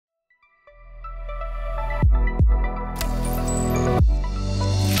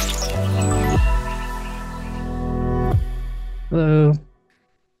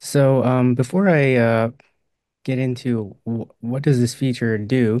Before I get into what does this feature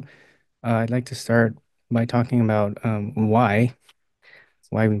do, I'd like to start by talking about why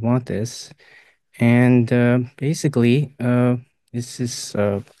we want this. And basically, this is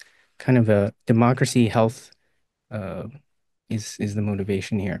kind of a democracy health uh, is the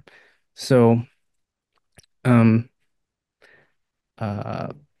motivation here. So um,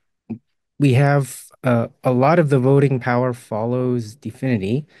 uh, we have a lot of the voting power follows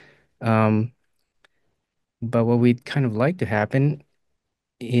Definity, um, but what we'd kind of like to happen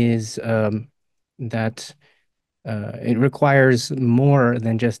is that it requires more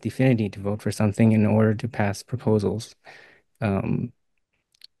than just Definity to vote for something in order to pass proposals. Um,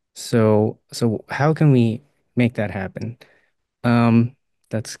 so how can we make that happen? Um,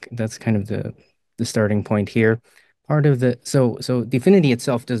 that's kind of the starting point here. Part of the so Definity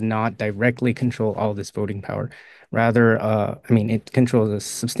itself does not directly control all this voting power. Rather, I mean, it controls a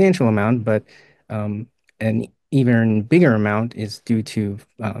substantial amount, but an even bigger amount is due to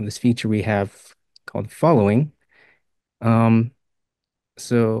this feature we have called following. Um,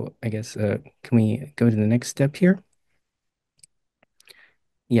 so I guess can we go to the next step here?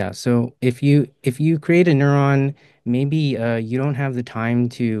 Yeah, so if you create a neuron, maybe you don't have the time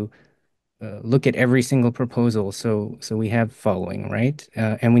to look at every single proposal. So we have following, right?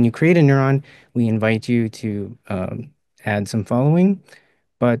 And when you create a neuron, we invite you to add some following.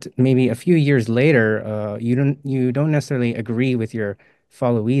 But maybe a few years later, you don't necessarily agree with your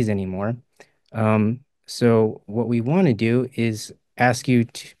followees anymore. So what we want to do is ask you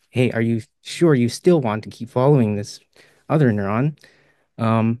to, hey, are you sure you still want to keep following this other neuron?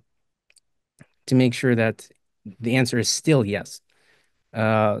 Um, to make sure that the answer is still yes.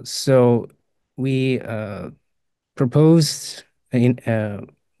 So we proposed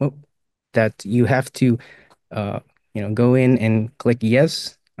well, that you have to uh, go in and click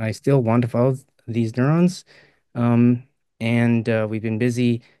yes, I still want to follow these neurons. Um, and we've been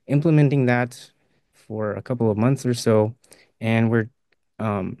busy implementing that for a couple of months or so, and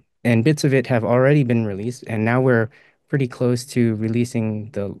and bits of it have already been released, and now we're pretty close to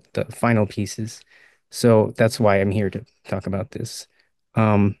releasing the final pieces. So that's why I'm here to talk about this.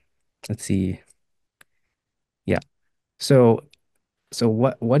 Um, let's see. Yeah. So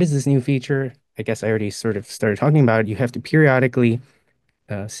what is this new feature? I guess I already sort of started talking about it. You have to periodically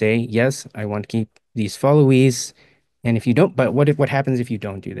say, yes, I want to keep these followees. And if you don't, but what happens if you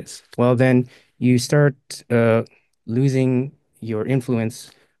don't do this? Well, then you start losing your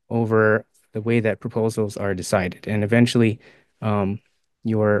influence over the way that proposals are decided. And eventually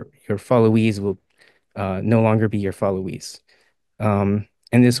your followees will no longer be your followees. And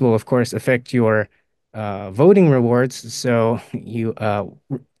this will, of course, affect your voting rewards. So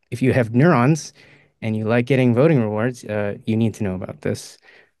if you have neurons and you like getting voting rewards, you need to know about this.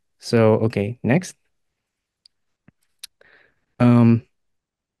 So, okay, next. Um,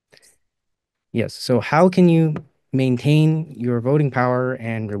 yes. So how can you maintain your voting power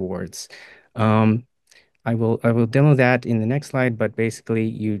and rewards? Um, I will demo that in the next slide, but basically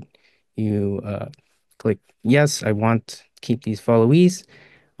you click yes, I want to keep these followees.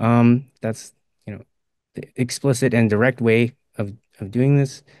 That's the explicit and direct way of doing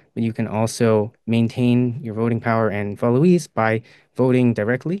this, but you can also maintain your voting power and followees by voting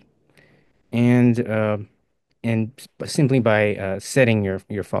directly and simply by setting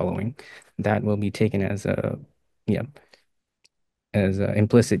your following. That will be taken as a yeah as a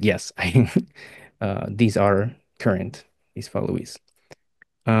implicit yes. These are current, these followees.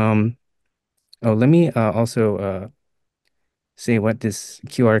 Um, oh, let me also say what this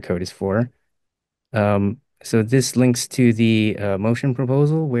QR code is for. So this links to the motion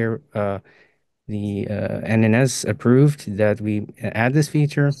proposal where the NNS approved that we add this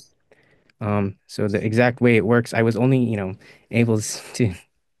feature. So the exact way it works, I was only, able to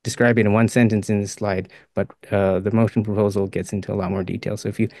describe it in one sentence in this slide, but the motion proposal gets into a lot more detail. So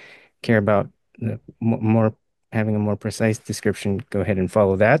if you care about the more having a more precise description, go ahead and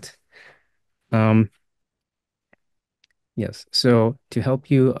follow that. Um, yes. So to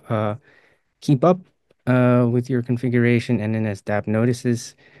help you keep up with your configuration, NNS DApp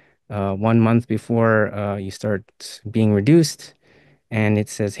notices 1 month before you start being reduced, and it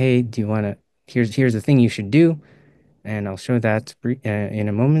says, "Hey, do you want to? Here's the thing you should do." And I'll show that in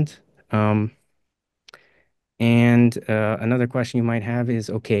a moment. Um, and another question you might have is,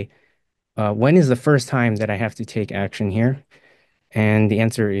 okay, when is the first time that I have to take action here? And the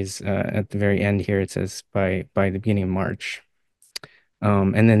answer is at the very end here. It says by the beginning of March.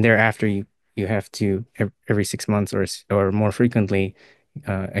 And then thereafter, you have to every 6 months or more frequently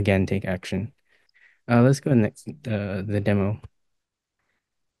again take action. Let's go next the demo.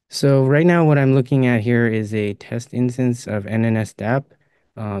 So right now, what I'm looking at here is a test instance of NNS DApp.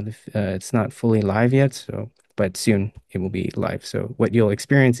 It's not fully live yet, but soon it will be live. So what you'll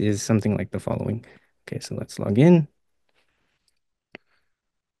experience is something like the following. Okay, so let's log in.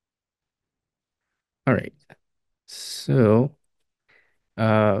 All right. So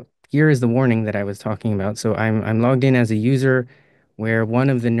uh, here is the warning that I was talking about. So I'm logged in as a user where one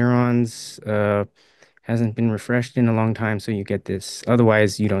of the neurons hasn't been refreshed in a long time, so you get this.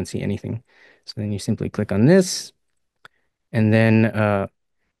 Otherwise, you don't see anything. So then you simply click on this, and then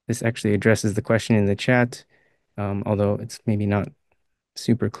this actually addresses the question in the chat, although it's maybe not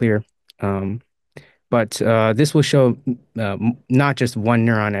super clear. Um, but this will show not just one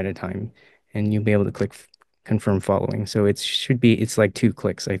neuron at a time, and you'll be able to click confirm following. So it's like 2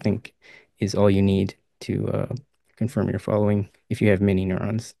 clicks, I think, is all you need to confirm your following if you have many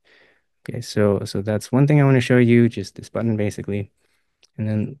neurons. Okay, so that's one thing I want to show you, just this button basically. And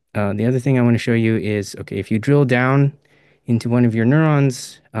then the other thing I want to show you is, okay, if you drill down into one of your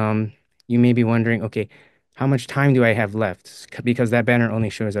neurons, you may be wondering, okay, how much time do I have left? Because that banner only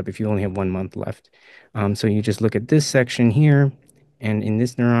shows up if you only have 1 month left. So you just look at this section here, and in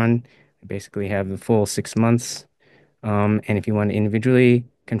this neuron, I basically have the full 6 months. And if you want to individually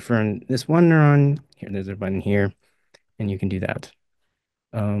confirm this one neuron, here, there's a button here, and you can do that.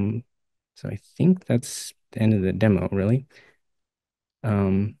 So I think that's the end of the demo, really.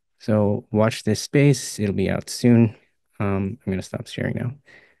 So watch this space. It'll be out soon. I'm gonna stop sharing now.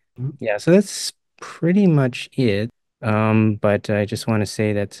 Yeah, so that's pretty much it. But I just want to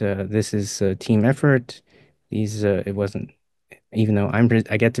say that this is a team effort. It wasn't, even though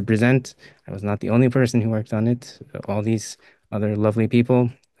I get to present, I was not the only person who worked on it. All these other lovely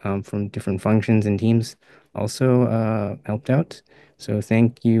people from different functions and teams also helped out. So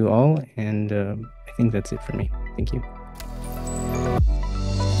thank you all, and I think that's it for me. Thank you.